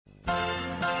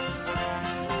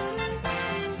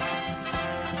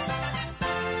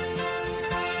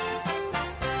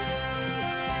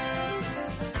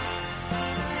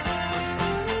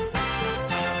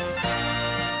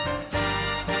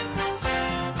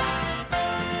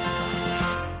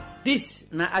This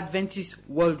na Adventist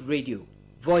World Radio,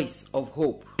 Voice of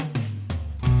Hope.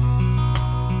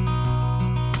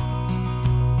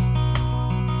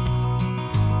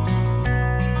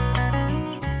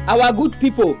 Our good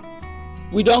people,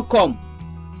 we don come.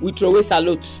 We throw away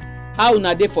salute. How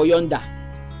una dey for yonder?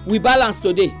 We balance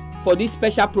today for this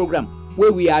special program wey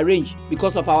we arrange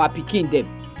because of our pikin dem.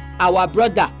 Our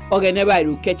brother Ogeneba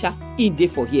Irukecha in dey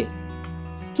for here.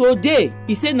 Today,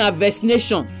 he say na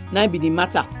Vexnation na be the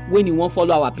matter when he wan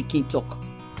follow our pikin talk.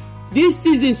 This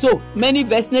season so, many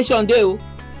Vexnation dey o.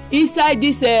 Inside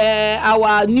this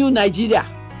our new Nigeria,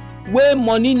 wey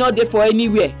money no dey for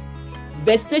anywhere.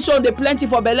 Vexnation dey plenty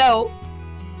for belle o.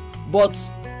 But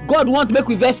God want make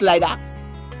we vex like that.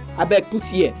 Abeg put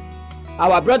here.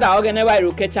 Our brother Ogeneba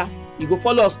Irukecha, he go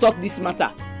follow us talk this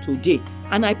matter today.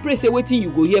 And I pray say wetin you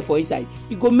go hear for inside,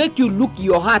 e go make you look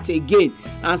your heart again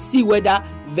and see whether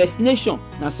Vexnation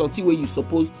na something wey you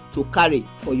suppose to carry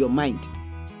for your mind.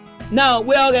 Now,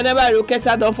 wey Ogeneba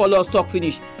Irukecha don follow us talk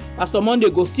finish, Pastor Monday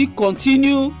go still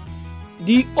continue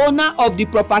the owner of the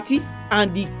property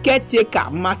and the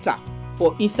caretaker matter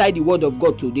for inside the word of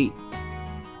God today.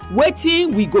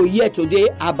 Wetin we go hear today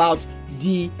about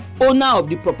the owner of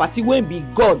the property wey be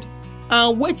God,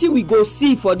 and wetin we go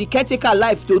see for the caretaker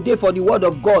life today for the word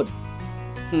of God.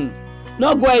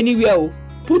 No go anywhere o.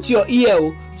 Put your ear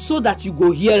o, so that you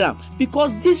go hear am,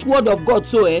 because this word of God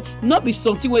so not be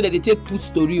something wey dem dey take put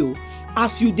story o.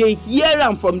 As you dey hear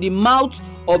am from the mouth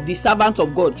of the servant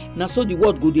of God, na so the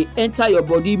word go dey enter your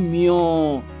body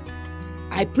meow.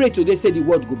 I pray today say the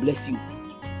word go bless you.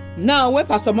 Now when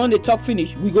Pastor Monday talk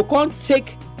finish, we go come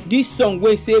take this song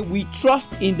wey say we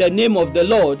trust in the name of the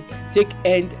Lord take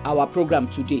end our program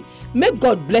today. May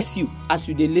God bless you as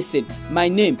you dey listen. My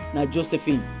name na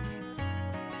Josephine.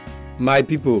 My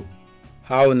people,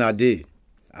 how una dey?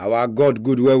 Our God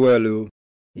good well o.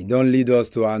 He don lead us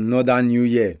to another new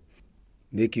year.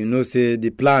 Make you know say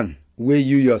the plan wey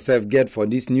you yourself get for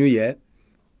this new year,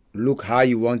 look how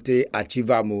you want to achieve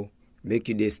am o. Make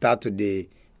you dey start to dey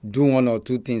do one or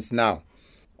two things now.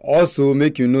 Also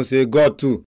make you know say God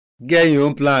too get your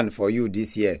own plan for you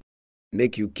this year.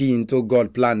 Make you key into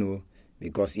God plan o,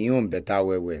 because he own better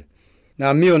well.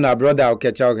 Now me and our brother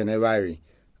Okecha Ogeneba,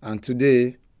 and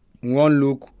today we wan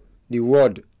look the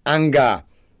word anger,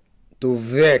 to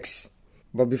vex.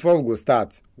 But before we go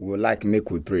start, we would like make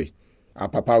we pray. Our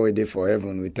Papa wey dey for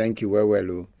heaven, we thank you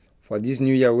well o for this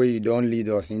new year wey you don lead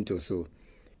us into. So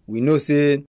we know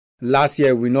say last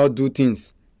year we not do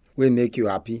things wey make you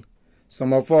happy.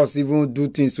 Some of us even do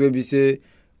things wey be say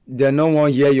they no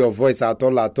wan hear your voice at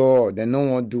all. They no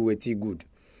wan do wetin good.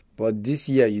 But this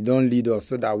year you don lead us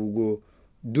so that we go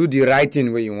do the right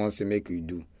thing wey you want to make you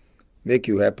do. Make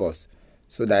you help us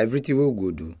so that everything we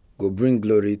go do go bring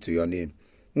glory to your name.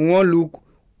 We wan look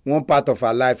one part of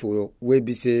our life wey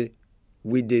be say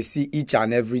we dey see each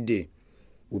and every day.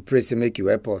 We pray say make you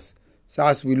help us. So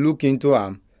as we look into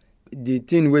am, the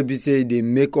thing wey be say they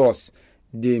make us,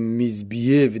 they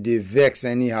misbehave, they vex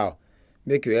anyhow,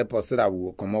 make you help us so that we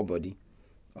will come up body.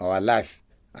 Our life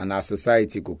and our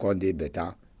society go come dey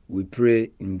better. We pray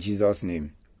in Jesus'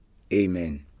 name.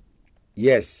 Amen.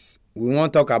 Yes, we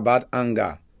want to talk about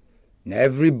anger. Now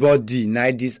everybody now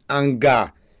this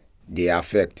anger they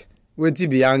affect. Wetin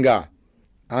be anger?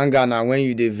 Anger na when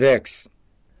you dey vex.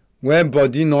 When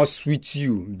body not sweet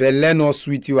you, belle not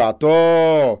sweet you at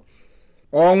all.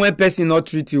 Or when person not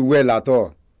treat you well at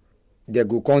all. They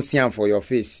go come see am for your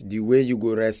face. The way you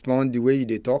go respond, the way you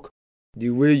dey talk, the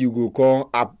way you go come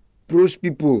approach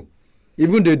people,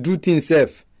 even they do things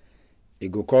self,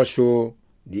 it go come show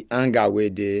the anger wey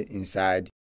dey inside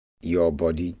your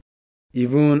body.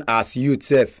 Even as youth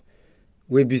self,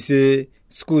 we be say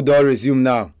school don resume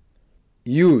now.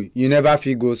 You never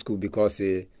fit go school because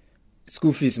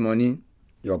school fees money,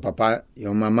 your papa,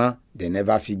 your mama, they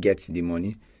never fit get the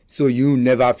money. So you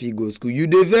never fit go school. You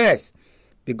dey vex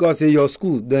because your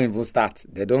school don't even start.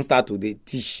 They don't start to dey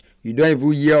teach. You don't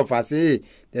even hear of us say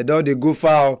they don't dey go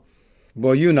far.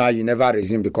 But you now you never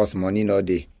resume because money no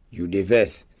dey. You dey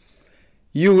vex.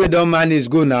 You wey don't manage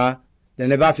go now, they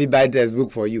never fit buy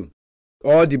textbook for you.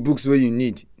 All the books wey you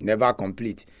need never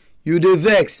complete. You dey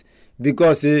vex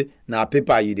because na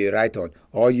paper you dey write on,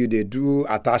 or you dey do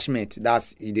attachment.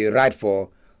 That's you dey write for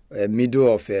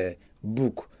middle of a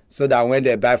book, so that when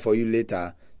they buy for you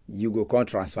later, you go come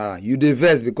transfer. You dey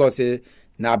vex because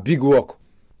na big work.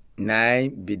 Naim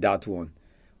be that one.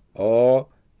 Or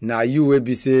na you wey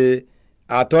be say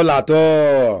at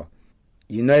all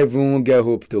you no even get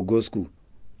hope to go school,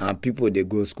 and people they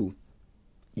go school.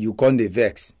 You come dey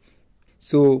vex.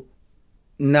 So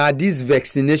na this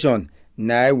vaccination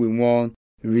na we want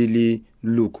really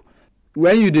look.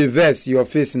 when you dey vex, your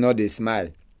face no dey smile.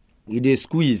 E dey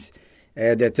squeeze.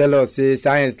 They tell us say,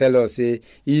 science tell us say,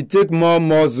 e take more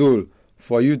muscle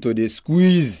for you to dey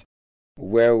squeeze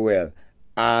well.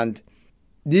 And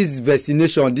this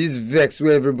vaccination, this vex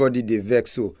where everybody dey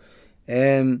vex so,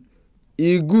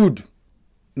 e good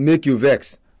make you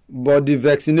vex, but the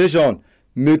vaccination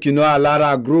make you no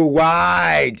allow am grow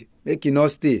wide, make you no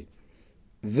stay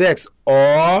vex,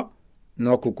 or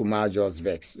no kukuma just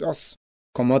vex, just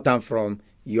comot am from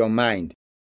your mind.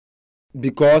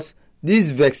 Because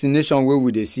this vaccination wey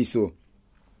we dey see so,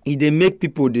 e dey make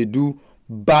people dey do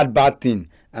bad thing,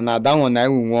 and na that one na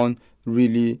we wan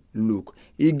really look.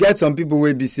 E get some people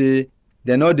wey be say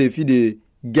dem no dey fit dey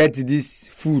get this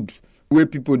food wey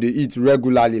people dey eat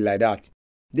regularly like that.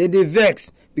 They dey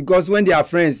vex because when their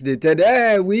friends dey tell them,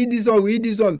 hey, we eat this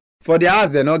one, for their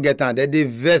house they no get am. They dey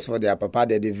vex for their papa,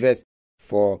 they dey vex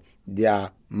for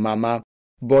their mama.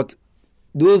 But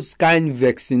those kind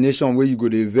vaccination wey you go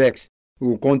dey vex,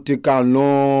 you go come take am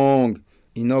long,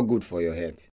 e no good for your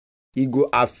health. E go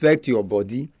affect your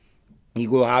body, e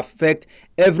go affect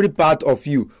every part of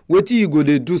you. Wetin you go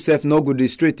dey do sef no go dey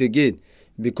straight again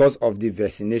because of the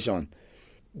vaccination.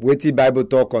 Wetin Bible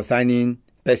talk concerning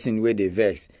person wey dey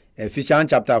vex? Ephesians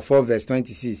chapter 4 verse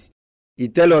 26. E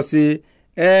tell us say,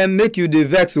 make you dey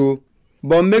vex o,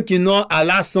 but make you no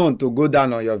allow sun to go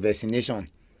down on your vaccination.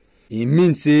 E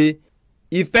mean say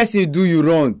if person do you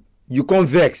wrong, you come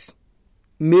vex,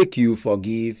 make you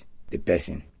forgive the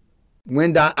person.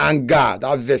 When that anger,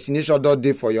 that vaccination don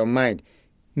dey for your mind,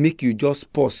 make you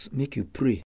just pause, make you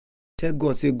pray. Tell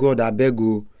God, say, God, abeg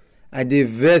o, I dey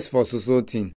vex for so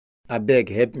thing. Abeg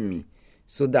help me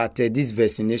so that this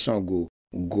vaccination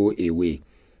go away.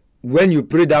 When you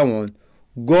pray that one,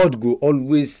 God go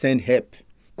always send help.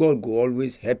 God go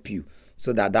always help you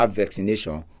so that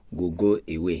vaccination go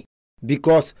away.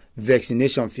 Because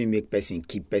vaccination fit make person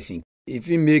keep person. If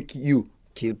it make you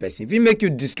kill person, if it make you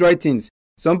destroy things,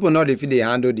 some people not if they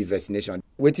handle the vaccination.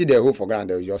 Wetin they hold for ground,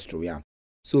 they will just throw am.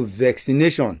 So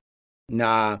vaccination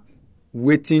na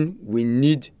wetin we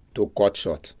need to cut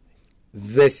short.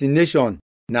 Vaccination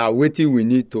na wetin we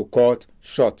need to cut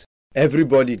short.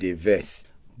 Everybody dey vex,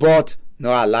 but no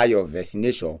allow your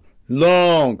vaccination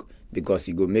long because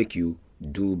e go make you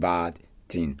do bad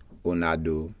thing.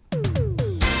 Onado.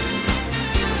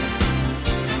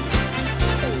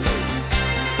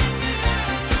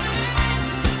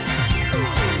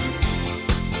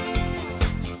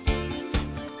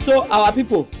 So our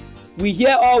people, we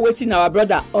hear all wetin our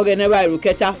brother Ogenewa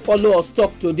Irukecha follow us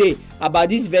talk today about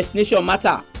this vaccination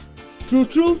matter.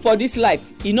 True for this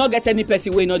life, e no get any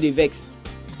person wey no dey vex.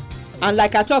 And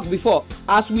like I talk before,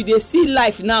 as we dey see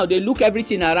life now, dey look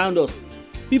everything around us,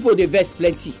 people dey vex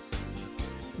plenty.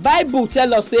 Bible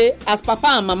tell us say as papa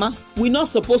and mama, we not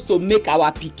supposed to make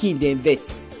our pikin dem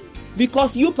vex.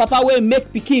 Because you papa wey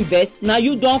make pikin vex, na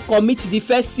you don commit the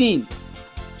first sin.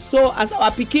 So as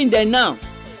our pikin dem now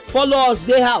follow us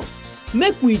dey house,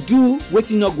 make we do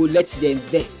wetin no go let them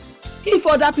vex. If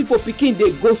other people pikin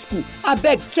dey go school,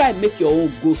 abeg try make your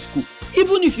own go school.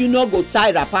 Even if you no go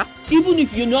tie wrapper, even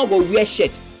if you no go wear shirt,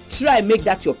 try make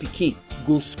that your pikin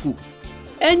go school.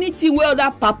 Anything wey other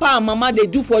papa and mama dey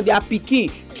do for their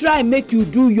pikin, try make you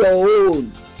do your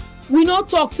own. We no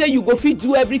talk say you go fit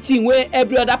do everything wey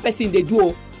every other person dey do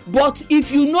o, but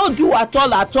if you no do at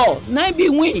all, na be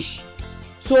wish.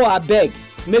 So abeg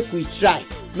make we try,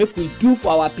 make we do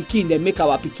for our pikin dem, make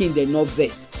our pikin dem no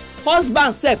vex.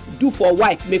 Husband sef do for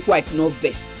wife, make wife no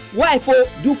vex. Wife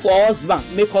do for husband,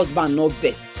 make husband no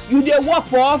vex. You dey work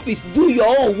for office, do your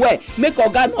own well, make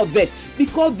oga no vex.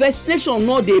 Because vaccination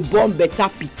no dey born better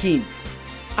pikin.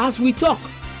 As we talk,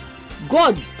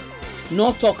 God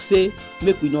no talk say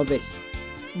make we no vex,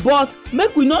 but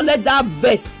make we no let that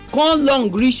vex come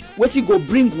long reach wetin go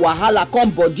bring wahala come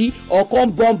body or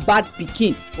come born bad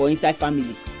pikin for inside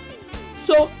family.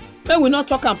 So make we not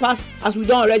talk am pass as we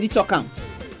don already talk am.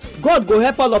 God go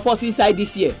help all of us inside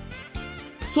this year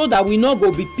so that we no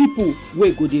go be people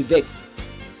wey go dey vex.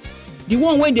 The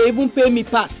one wey dey even pay me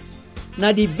pass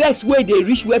na the vex wey dey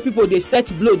reach where people dey set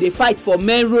blow, dey fight for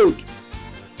main road.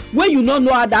 When you no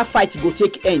know how that fight go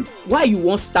take end, why you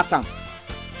wan start am?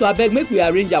 So abeg make we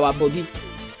arrange our body.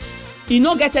 E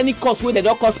no get any cause wey dem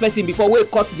don cause person before wey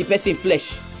cut the person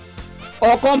flesh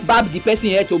or come barb the person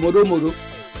head tomorrow.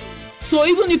 So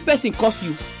even if person curse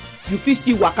you, you fit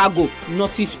still waka go,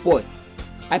 nothing spoil.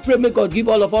 I pray make God give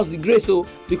all of us the grace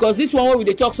because this one wey we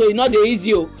dey talk so e no dey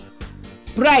easy o.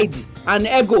 Pride and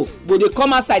ego go dey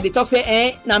come outside dey talk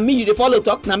say na me you dey follow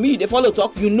talk, na me you dey follow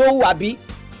talk, you know who I be.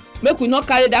 Make we not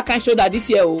carry that kind shoulder this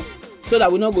year so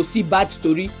that we no go see bad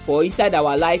story for inside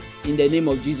our life in the name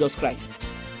of Jesus Christ.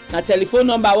 na telephone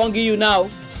number I wan give you now.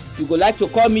 You go like to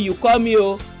call me, you call me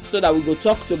o, so that we go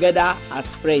talk together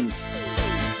as friends.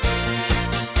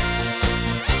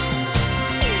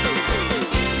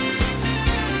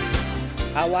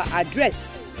 Our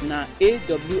address na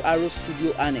AWR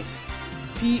Studio Annex,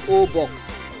 P.O.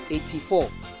 Box 84,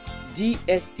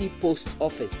 DSC Post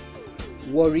Office,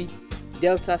 Warri,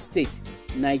 Delta State,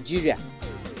 Nigeria.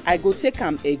 I go take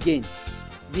am again.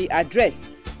 The address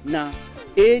na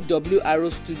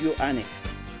AWR Studio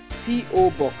Annex, P.O.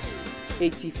 Box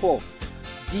 84,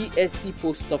 DSC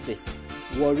Post Office,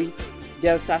 Warri,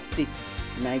 Delta State,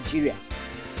 Nigeria.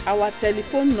 Our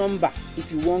telephone number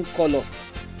if you wan call us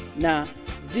na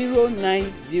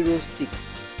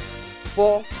 0906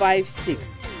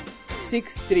 456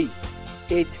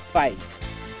 6385.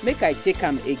 Make I take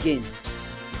am again.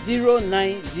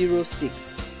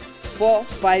 0906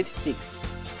 456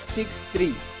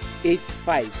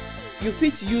 6385. You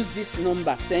fit use this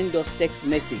number send us text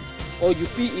message, or you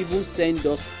fit even send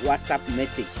us WhatsApp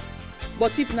message.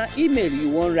 But if na email you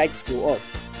wan write to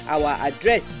us, our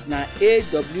address na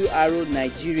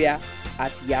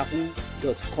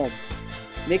awronigeria@yahoo.com.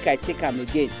 Make I take am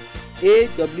again.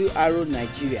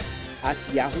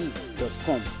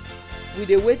 awronigeria@yahoo.com. We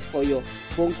dey wait for your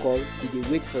phone call, we dey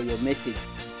wait for your message.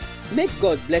 Make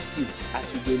God bless you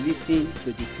as you dey listen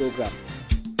to the program.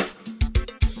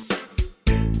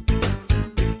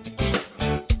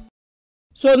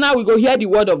 So now we go hear the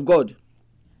word of God.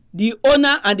 The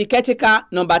owner and the caretaker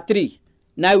number 3.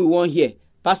 Now we wan hear.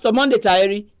 Pastor Monday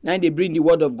Tahiri, now they bring the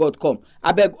word of God come.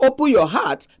 Abeg, open your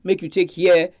heart, make you take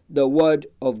hear the word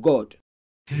of God.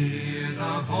 Hear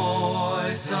the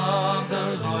voice of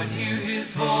the Lord, hear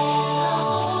his voice.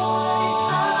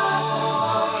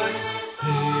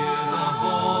 Hear the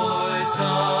voice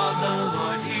of the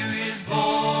Lord, hear his voice.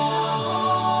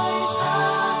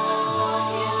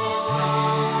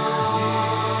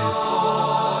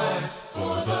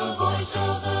 For the voice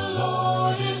of the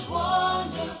Lord is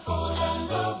wonderful, and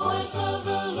the voice of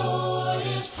the Lord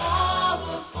is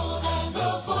powerful, and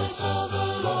the voice of the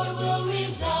Lord will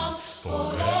resound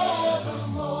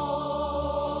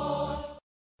forevermore.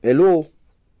 Hello,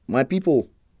 my people.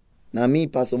 Now me,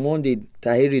 Pastor Monday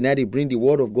Tahiri, now they bring the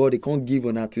word of God. They can't give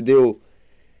on today.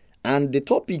 And the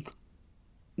topic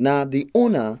now the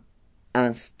owner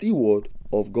and steward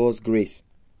of God's grace.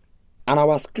 And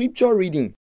our scripture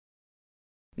reading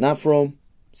now from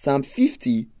Psalm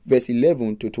 50 verse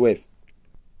 11 to 12.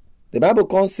 The Bible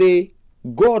can't say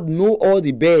God know all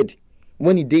the bird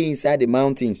when he dey inside the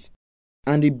mountains,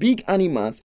 and the big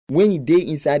animals when he dey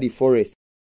inside the forest.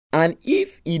 And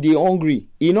if he dey hungry,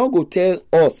 he not go tell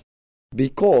us,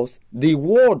 because the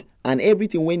word and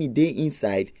everything when he dey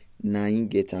inside, naim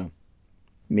get am.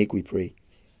 Make we pray.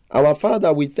 Our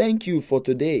Father, we thank you for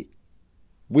today.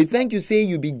 We thank you, say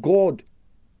you be God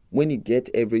when you get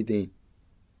everything.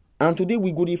 And today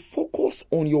we go to focus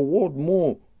on your word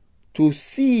more to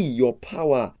see your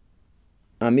power,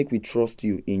 and make we trust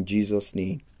you in Jesus'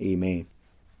 name. Amen.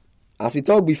 As we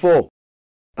talked before,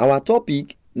 our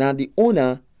topic now the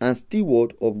owner and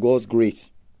steward of God's grace.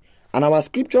 And our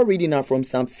scripture reading are from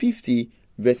Psalm 50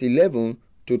 verse 11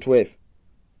 to 12.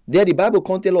 There the Bible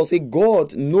can tell us, say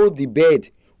God know the bird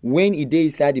when he dey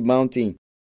inside the mountain,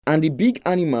 and the big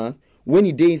animal when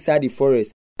he dey inside the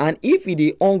forest. And if he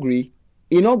dey hungry,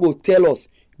 he not go tell us,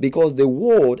 because the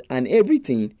word and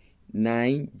everything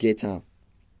naim get am.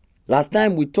 Last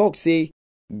time we talk, say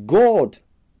God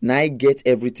naim get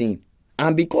everything,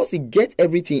 and because he get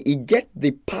everything, he get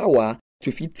the power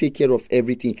to fit take care of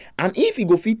everything. And if he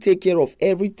go fit take care of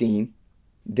everything,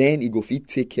 then he go fit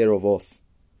take care of us.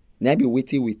 Now be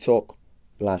waiting we talk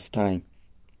last time.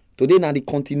 Today now the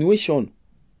continuation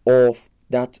of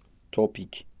that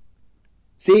topic.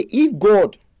 Say if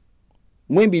God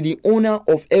when be the owner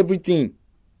of everything,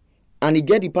 and he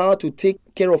get the power to take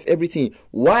care of everything,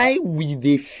 why we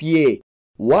dey fear?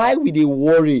 Why we dey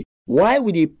worry? Why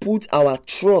we dey put our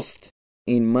trust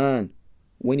in man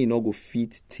when he not go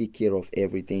fit take care of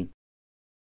everything?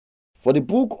 For the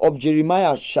book of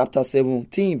Jeremiah chapter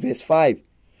 17 verse 5,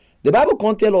 the Bible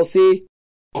can tell us, say,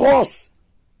 curse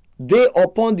dey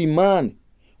upon the man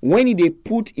when he dey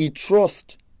put his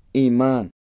trust in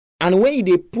man, and when he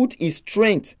dey put his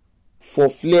strength for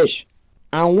flesh,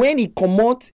 and when he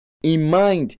comot in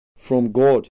mind from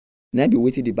God. Now be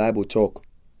waiting the Bible talk.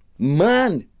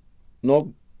 Man not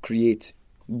create.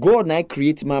 God not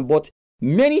create man. But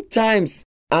many times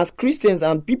as Christians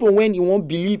and people, when you won't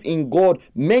believe in God,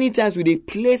 many times we dey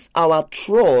place our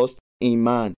trust in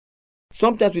man.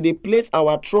 Sometimes we dey place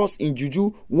our trust in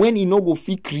juju when e no go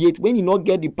fit create, when e no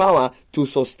get the power to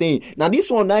sustain. Now this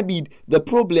one might be the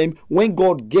problem when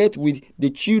God get with the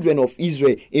children of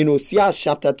Israel. In Hosea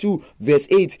chapter 2 verse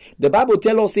 8, the Bible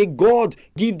tell us say God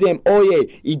give them oil,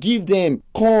 he give them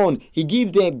corn, he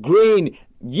give them grain,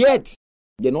 yet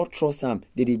they not trust him.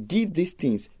 They give these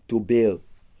things to Baal.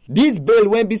 This Baal,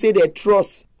 when we say they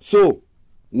trust, so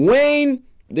when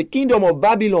the kingdom of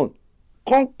Babylon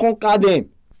can't conquer them,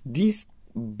 this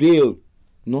Baal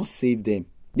not save them.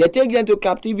 They take them to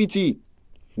captivity.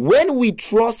 When we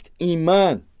trust in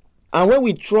man and when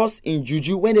we trust in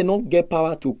juju, when they not get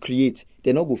power to create,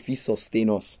 they not go fit sustain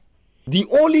us. The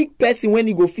only person when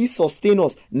he go fit sustain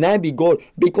us, now be God,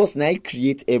 because now he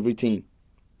create everything.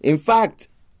 In fact,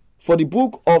 for the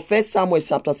book of 1 Samuel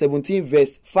chapter 17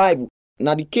 verse 5,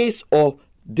 now the case of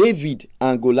David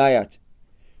and Goliath,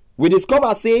 we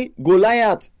discover say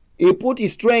Goliath, he put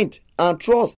his strength and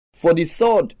trust for the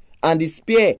sword and the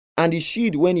spear and the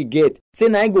shield when he get. Say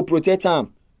now he go protect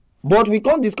him. But we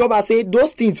can't discover say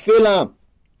those things fail him.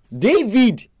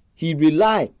 David, he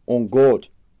rely on God.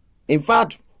 In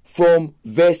fact, from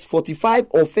verse 45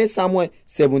 of 1 Samuel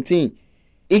 17,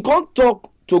 he can't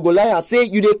talk to Goliath, say,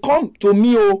 you dey come to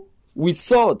me with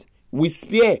sword, with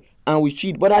spear and with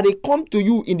shield, but I dey come to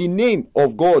you in the name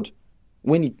of God,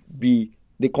 when it be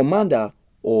the commander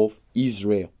of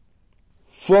Israel.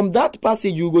 From that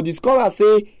passage, you go discover,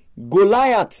 say,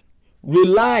 Goliath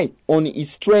rely on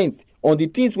his strength, on the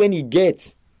things when he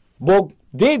gets. But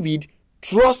David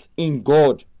trusts in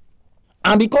God.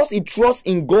 And because he trusts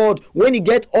in God, when he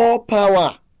get all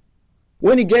power,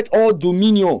 when he get all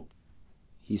dominion,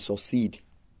 he succeed.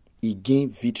 He gain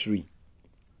victory.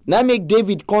 Now make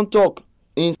David come talk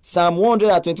in Psalm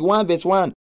 121 verse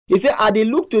 1. He said, I dey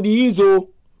look to the hills,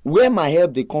 where my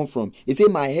help they come from. He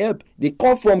said, my help they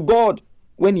come from God,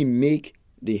 when he make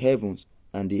the heavens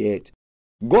and the earth.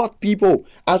 God people,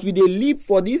 as we dey live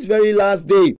for this very last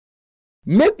day,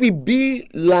 make we be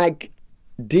like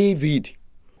David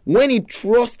when he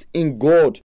trust in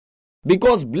God,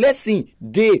 because blessing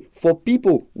dey for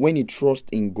people when he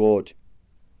trust in God.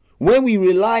 When we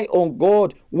rely on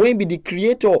God, when be the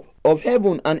creator of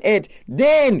heaven and earth,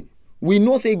 then we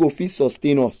know say he go fit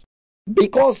sustain us.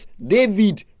 Because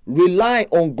David rely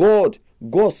on God,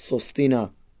 God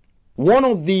sustainer. One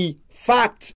of the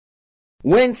facts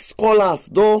when scholars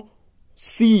don't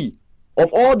see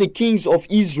of all the kings of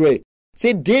Israel,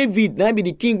 say David now be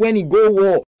the king when he go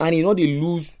war and he not dey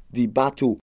lose the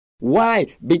battle. Why?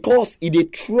 Because he dey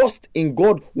trust in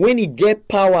God when he get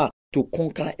power to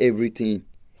conquer everything.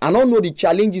 I don't know the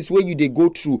challenges where you they go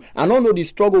through. I don't know the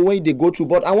struggle when you they go through.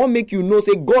 But I want to make you know,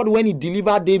 say God when he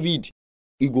deliver David,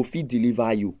 he go fit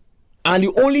deliver you. And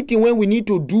the only thing when we need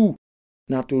to do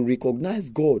now to recognize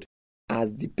God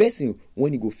as the person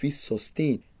when he go fit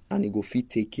sustain and he go fit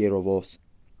take care of us.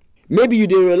 Maybe you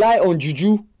they rely on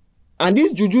juju, and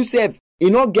this juju self,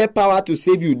 he not get power to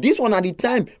save you. This one at the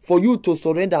time for you to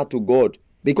surrender to God,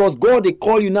 because God they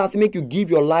call you now to make you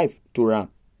give your life to Him.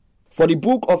 For the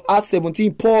book of Acts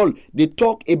 17, Paul, they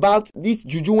talk about this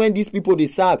juju when these people they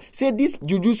serve. Say this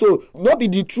juju so not be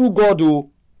the true God,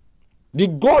 the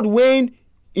God when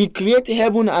he create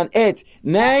heaven and earth.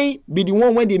 Now be the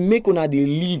one when they make una they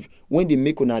live, when they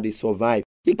make una they survive.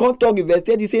 He can't talk in verse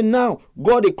 30, say now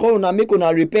God they call una make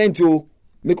una repent,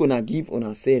 make una give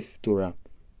una self to Him.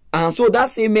 And so that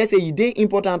same message is very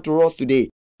important to us today.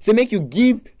 Say make you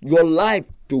give your life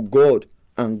to God,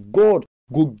 and God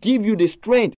will give you the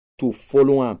strength to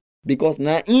follow Him, because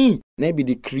now He be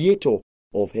the creator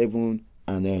of heaven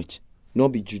and earth, not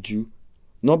be juju,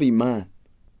 not be man.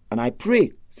 And I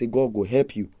pray, say God will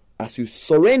help you as you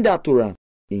surrender to Him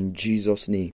in Jesus'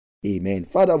 name. Amen.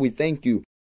 Father, we thank you.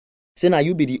 Say now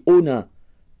you be the owner,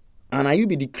 and now you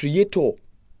be the creator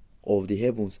of the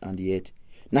heavens and the earth.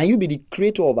 Now you be the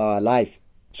creator of our life.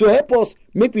 So help us,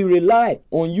 make we rely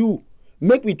on you,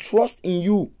 make we trust in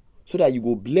you, so that you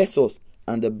go bless us,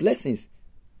 and the blessings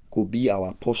could be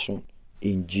our portion.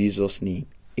 In Jesus' name,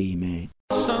 amen.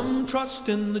 Some trust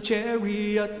in the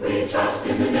chariot. We trust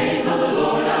in the name of the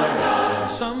Lord our God.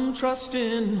 Some trust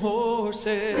in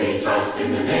horses. We trust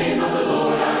in the name of the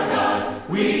Lord our God.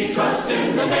 We trust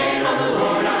in the name of the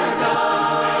Lord our God.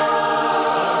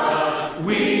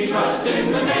 We trust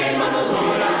in the name of the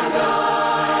Lord our God.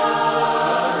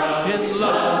 His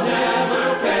love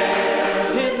never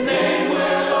fails. His name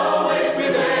will always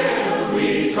prevail.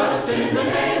 We trust in the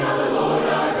name of the Lord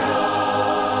our God.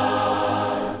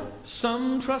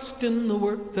 Some trust in the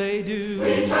work they do.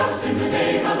 We trust in the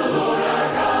name of the Lord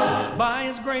our God. By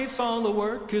His grace all the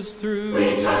work is through.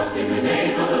 We trust in the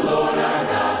name of the Lord our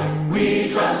God. Sing, we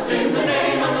trust in the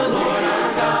name of the Lord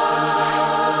our God.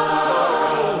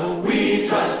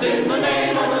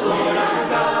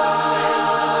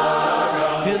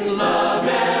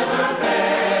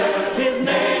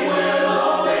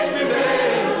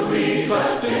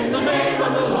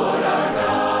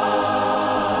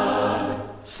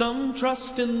 Some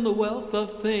trust in the wealth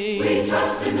of things. We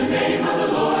trust in the name of the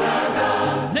Lord our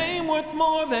God. A name worth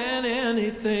more than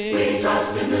anything. We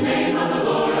trust in the name of the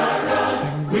Lord our God.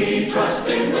 Sing, we trust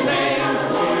in the name of the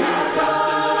Lord our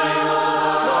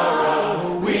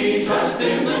God. We trust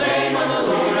in the name of the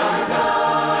Lord our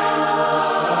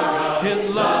God. His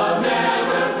love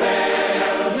never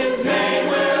fails. His name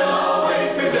will always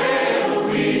prevail.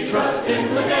 We trust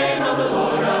in the name of the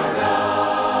Lord our God.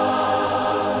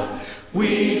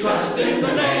 We trust in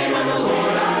the name of the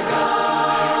Lord our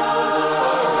God.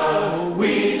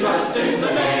 We trust in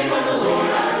the name of the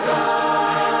Lord our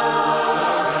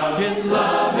God. His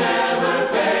love never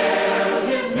fails.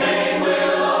 His name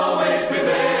will always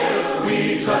prevail.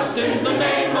 We trust in the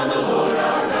name of the Lord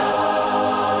our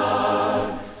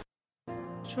God.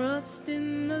 Trust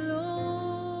in the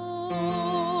Lord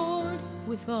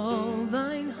with all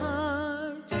thine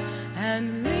heart,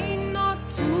 and lean not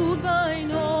to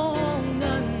thine own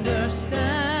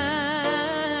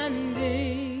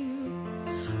understanding,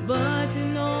 but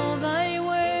in all thy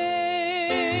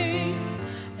ways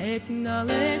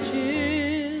acknowledge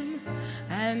him,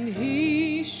 and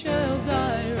he shall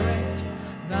direct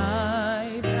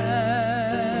thy path.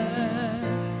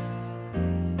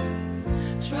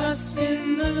 Trust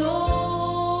in the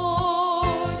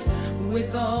Lord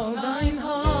with all thine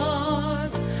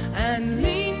heart, and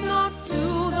lean not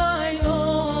to thine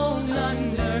own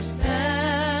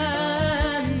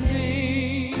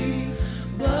understanding,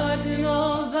 but in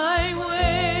all thy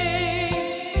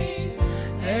ways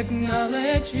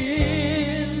acknowledge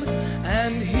him,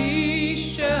 and he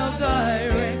shall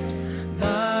direct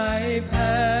thy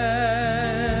path.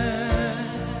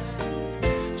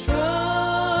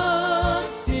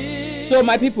 Trust in. So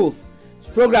my people,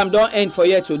 program don't end for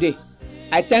here today.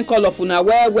 I thank all of una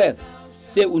well.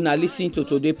 Say una listen to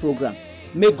today program.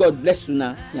 May God bless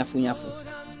una nyafu.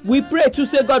 We pray to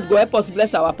say God go help us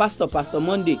bless our pastor, Pastor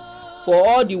Monday, for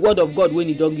all the word of God when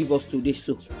he don't give us today.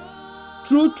 So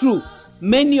true,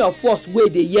 many of us where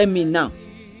they hear me now,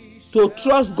 to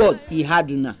trust God he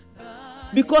hard una.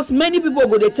 Because many people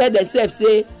go they tell themselves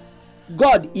say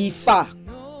God he far.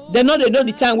 They know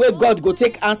the time where God go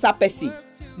take answer person.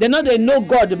 They know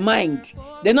God mind.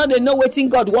 They know wetin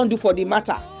God won't do for the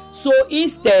matter. So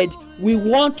instead, we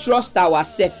won't trust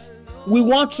ourselves. We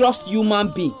won't trust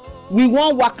human being. We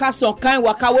won't waka some kind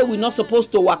waka where we not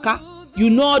supposed to waka. You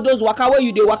know all those waka where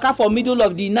you dey waka for middle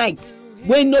of the night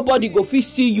when nobody go fit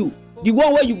see you. The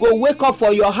one where you go wake up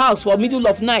for your house for middle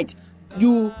of night.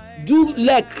 You do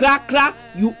leg crack,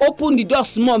 you open the door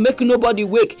small, make nobody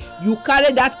wake. You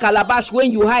carry that calabash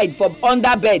when you hide from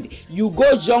under bed. You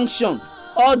go junction.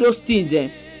 All those things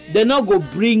they not go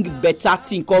bring better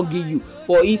thing come give you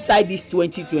for inside this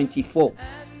 2024.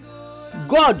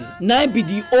 God now be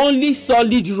the only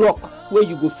solid rock where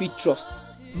you go fit trust.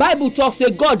 Bible talk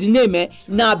say God name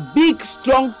na big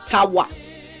strong tower.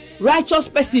 Righteous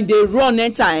person they run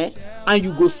enter and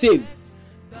you go save.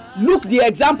 Look the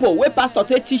example where Pastor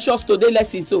teach us today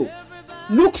lesson. So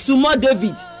look small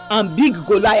David and big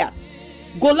Goliath.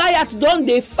 Goliath don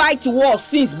dey fight war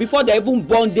since before they even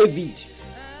born David.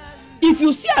 If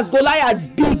you see as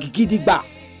Goliath big gidigba,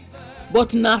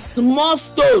 but na small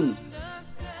stone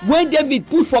when David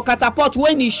put for catapult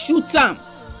when he shoot am,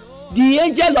 the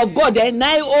angel of God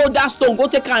nine older stone go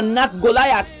take and knock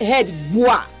Goliath head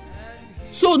boah.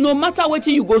 So no matter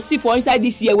wetin you go see for inside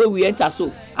this year where we enter,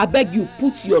 so I beg you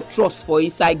put your trust for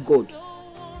inside God.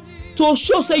 To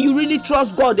show say you really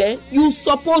trust God, you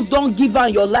suppose don't give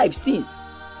am your life since.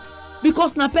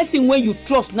 Because na person when you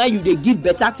trust now you dey give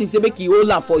better things say make he hold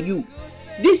am for you.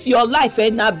 This your life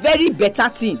na very better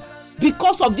thing.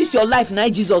 Because of this your life now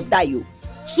Jesus die you.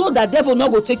 So that devil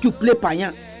not go take you play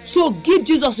panya. So give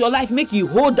Jesus your life, make he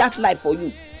hold that life for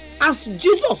you. As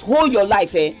Jesus hold your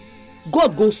life,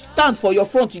 God go stand for your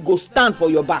front, he go stand for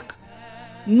your back.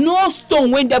 No stone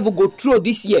when devil go throw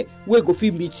this year wey go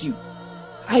fit meet you.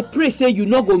 I pray say you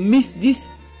not go miss this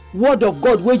word of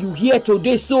God where you hear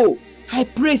today. So I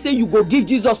pray say you go give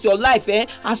Jesus your life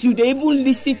as you dey even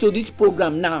listen to this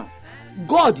program now.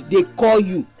 God they call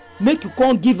you, make you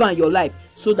come give am your life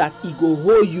so that he go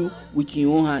hold you with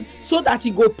your own hand, so that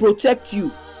he go protect you.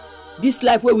 This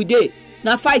life where we dey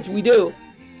na fight we dey.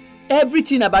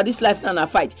 Everything about this life na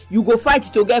fight. You go fight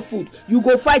to get food, you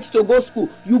go fight to go school,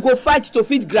 you go fight to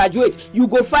fit graduate, you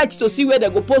go fight to see where they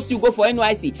go post you go for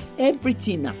NYC.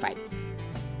 Everything na fight.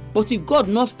 But if God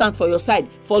not stand for your side,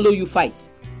 follow you fight,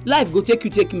 life go take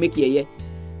make yeye.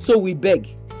 So we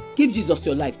beg, give Jesus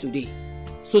your life today,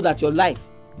 so that your life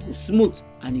go smooth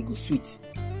and it go sweet.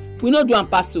 We no do am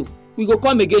pass so. We go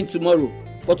come again tomorrow.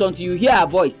 But until you hear our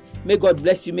voice, may God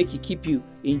bless you, make he keep you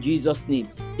in Jesus' name.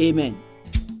 Amen.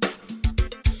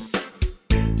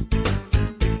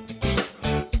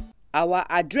 Our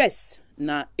address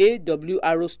na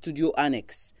awr studio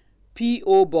annex,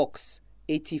 po box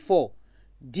 84,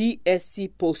 dsc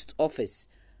post office,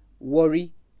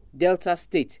 Warri, Delta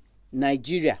State,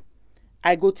 Nigeria.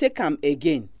 I go take am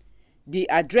again. The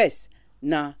address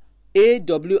na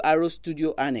awr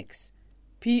studio annex,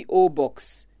 po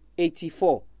box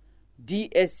 84,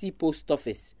 dsc post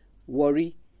office,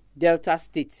 Warri, Delta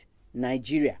State,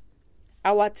 Nigeria.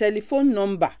 Our telephone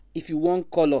number if you wan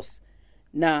call us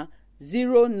na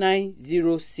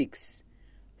 0906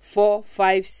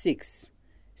 456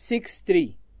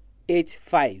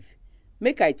 6385.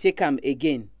 Make I take am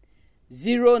again.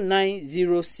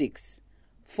 0906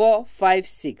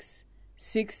 456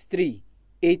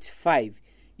 6385.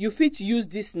 You fit use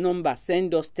this number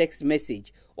send us text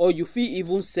message, or you fit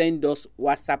even send us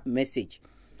WhatsApp message.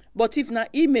 But if na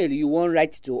email you wan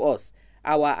write to us,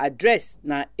 our address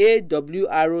na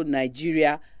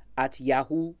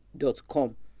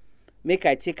awrnigeria@yahoo.com. Make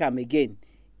I take am again.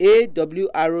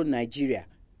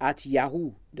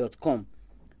 awrnigeria@yahoo.com.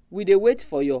 We dey wait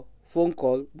for your phone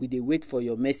call, we dey wait for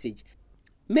your message.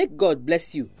 Make God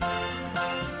bless you.